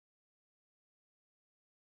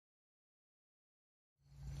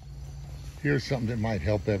Here's something that might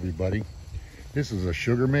help everybody. This is a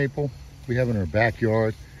sugar maple we have in our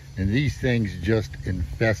backyard, and these things just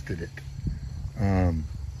infested it.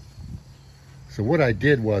 So what I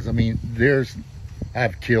did was,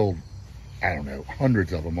 I've killed, I don't know,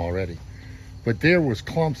 hundreds of them already, but there was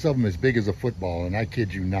clumps of them as big as a football, and I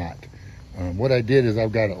kid you not. What I did is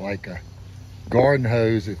I've got like a garden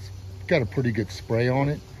hose. It's got a pretty good spray on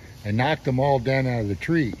it. I knocked them all down out of the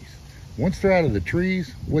trees. Once they're out of the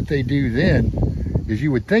trees, what they do then is,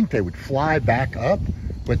 you would think they would fly back up,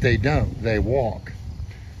 but they don't. They walk.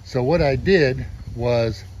 So what I did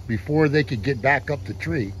was, before they could get back up the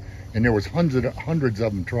tree, and there was hundreds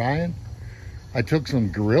of them trying, I took some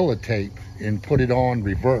Gorilla Tape and put it on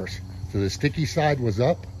reverse. So the sticky side was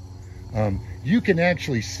up. You can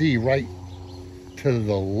actually see right to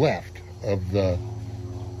the left of the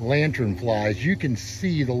lanternflies, you can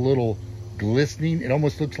see the little glistening. It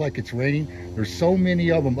almost looks like it's raining. There's so many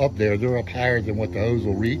of them up there, they're up higher than what the hose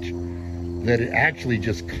will reach, that it actually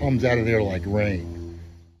just comes out of there like rain.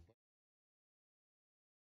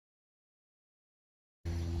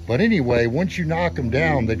 But anyway, once you knock them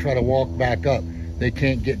down, they try to walk back up. They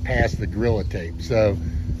can't get past the Gorilla Tape. So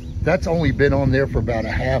that's only been on there for about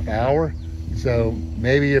a half hour. So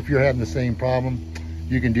maybe if you're having the same problem,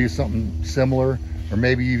 you can do something similar, or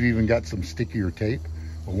maybe you've even got some stickier tape.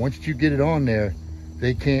 But once you get it on there,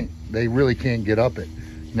 they really can't get up it.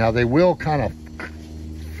 Now they will kind of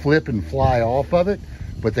flip and fly off of it,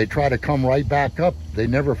 but they try to come right back up. They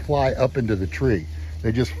never fly up into the tree.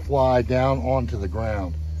 They just fly down onto the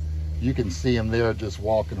ground. You can see them there just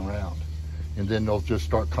walking around, and then they'll just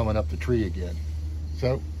start coming up the tree again.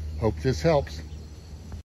 So hope this helps.